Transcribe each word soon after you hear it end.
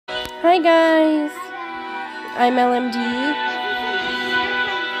Hi guys, I'm LMD.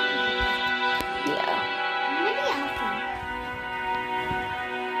 Yeah.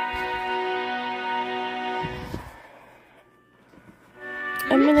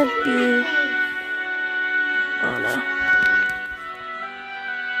 I'm gonna be Anna.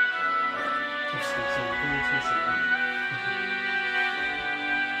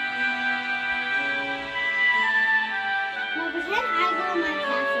 No, pretend I go in my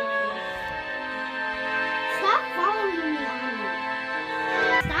castle first. Stop following me, Anna.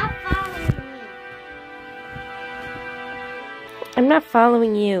 Stop following me. I'm not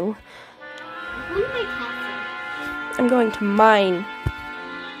following you. Go in my castle. I'm going to mine.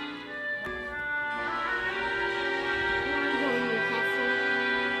 I'm going to your castle.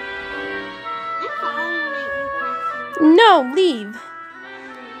 I'm following your castle. No, leave.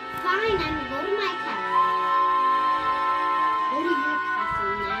 Fine, I'm going to go to my castle. Go to your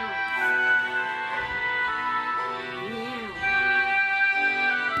castle now.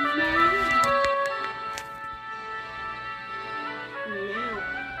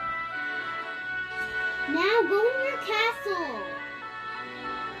 Now go in your castle.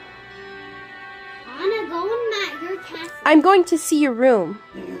 Anna, go in your castle. I'm going to see your room.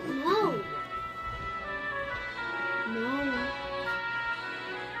 No. No.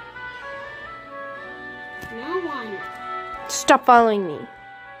 No one. Stop following me.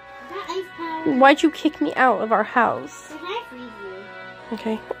 That ice power. Why'd you kick me out of our house? Can I freeze you?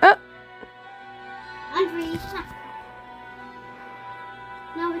 Okay. Unfreeze.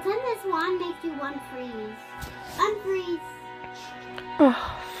 No, pretend this wand makes you unfreeze. Unfreeze.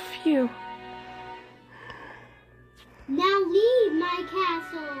 Oh, phew. Now leave my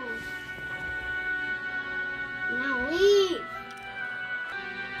castle. Now leave.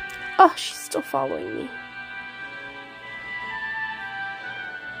 Oh, she's still following me.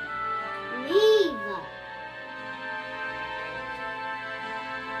 Leave.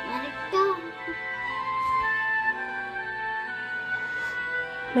 Let it go.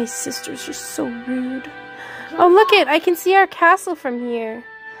 My sister's just so rude. Oh, look it! I can see our castle from here.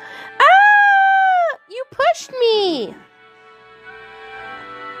 Ah! You pushed me!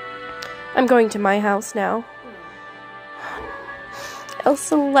 I'm going to my house now.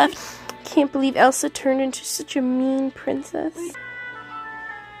 Elsa left. Can't believe Elsa turned into such a mean princess.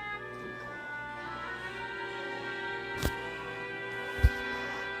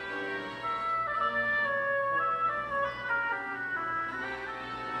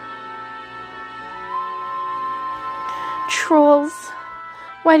 Trolls.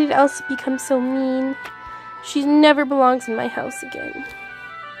 Why did Elsa become so mean? She never belongs in my house again.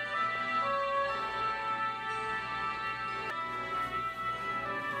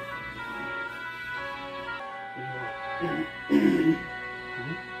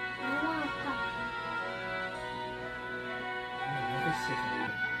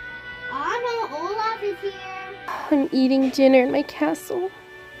 Oh no, Olaf is here. I'm eating dinner in my castle.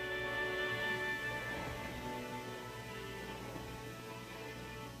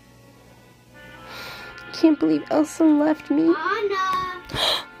 Can't believe Elsa left me. Anna.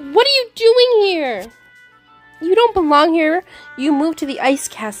 What are you doing here? You don't belong here. You moved to the ice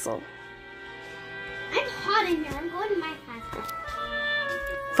castle. I'm hot in here. I'm going to my castle.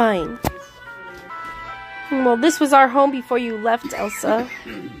 Fine. Well, this was our home before you left, Elsa.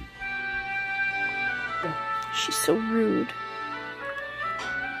 She's so rude.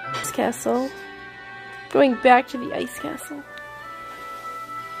 Ice castle. Going back to the ice castle.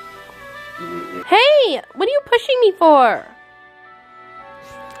 Hey! What are you pushing me for?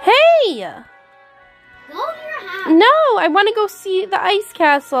 Hey! Go to your house. No! I want to go see the ice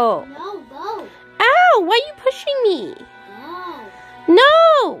castle. No, go. Ow! Why are you pushing me? Go.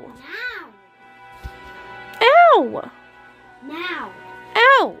 No! Now. Ow! Now.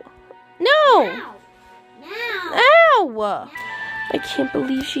 Ow! No! Now. Now. Ow! I can't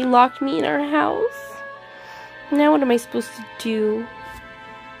believe she locked me in our house. Now what am I supposed to do?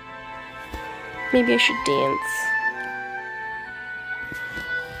 Maybe I should dance.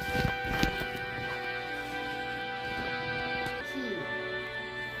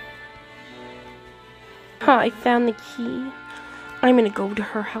 Huh, I found the key. I'm gonna go to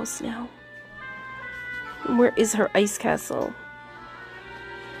her house now. Where is her ice castle?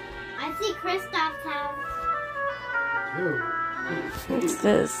 I see Kristoff's house. What's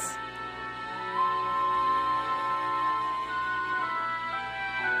this?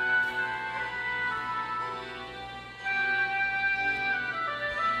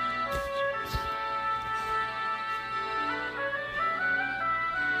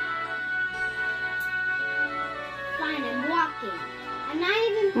 Fine, I'm walking. I'm not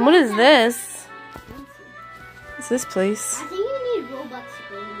even What is this? What's this place? I think you need Roblox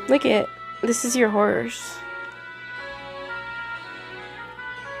Frozen. Look at this is your horse.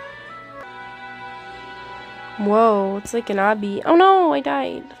 Whoa, it's like an obby. Oh no, I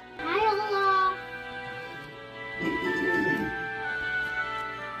died. Hi, Ola.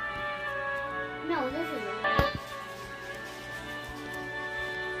 No, this is it.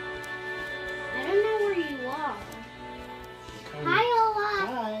 I don't know where you are. Hi, Ola.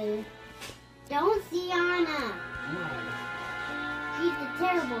 Hi. Don't see Anna. Why? She's a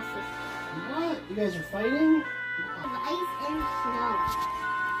terrible sister. What? You guys are fighting? Of ice and snow.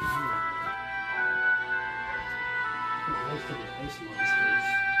 Nice to be ice monsters.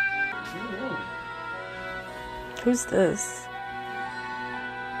 Oh, Who's this?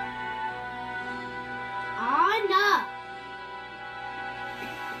 Anna.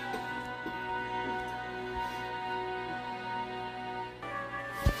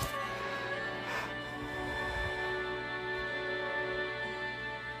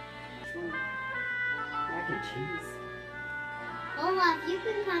 mac and cheese. Olaf, you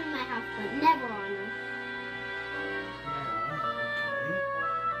can come to my house, but never Anna.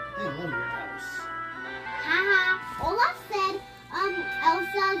 I love your house. Haha. Olaf said,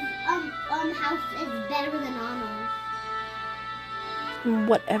 Elsa's house is better than Anna's.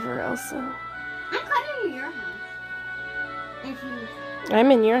 Whatever, Elsa. I'm coming to your house. If you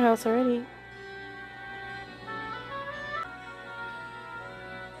I'm in your house already.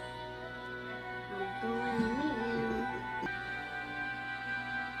 I'm going to meet you.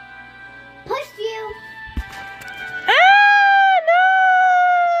 Pushed you. Ah,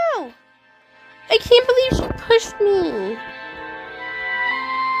 no! I can't believe she pushed me.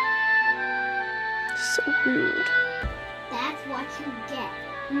 So rude. That's what you get.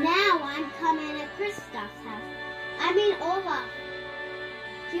 Now I'm coming to Kristoff's house. I mean Olaf.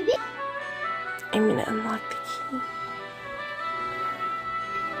 You be I'm gonna unlock the key.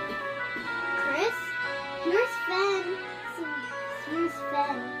 Chris? Here's Fen. Here's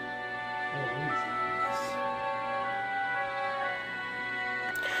Fen. Oh,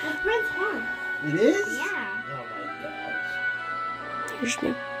 The Prince One. it is? Yeah. Oh my gosh. Here's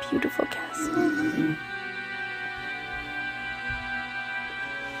my beautiful castle.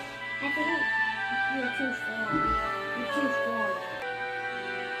 I think you're too strong. You're too strong.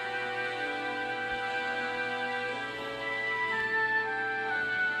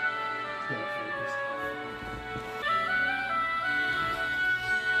 Gotta fight this stuff.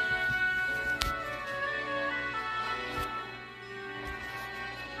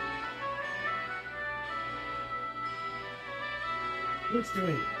 What's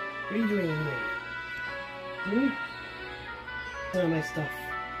doing? What are you doing in there? Oh, my stuff.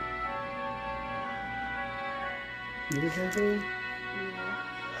 Need something?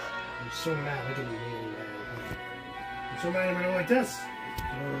 I'm so mad. Look at me really mad. I'm so mad when I like this.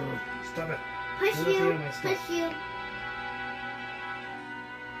 Stop it. Push Don't let me you. out of my stuff. Push you.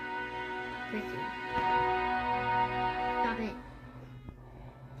 Push you. Stop it.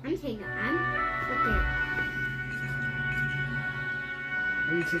 I'm taking it. Look there.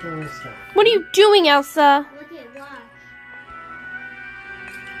 Why are you taking all my stuff? What are you doing, Elsa? Look at watch.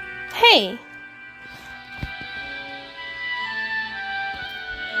 Hey.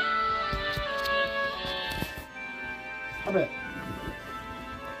 Stop it.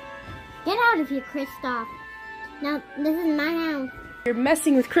 Get out of here, Kristoff. Now, this is my house. You're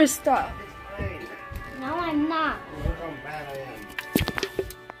messing with Kristoff. It's mine. No, I'm not. Look how bad I am.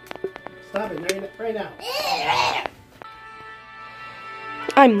 Stop it right now.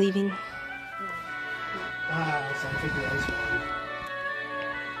 I'm leaving. Ah, so I took your ice wand.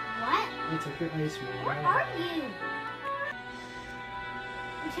 What? I took your ice wand. Where are you?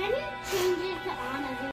 Can you change it to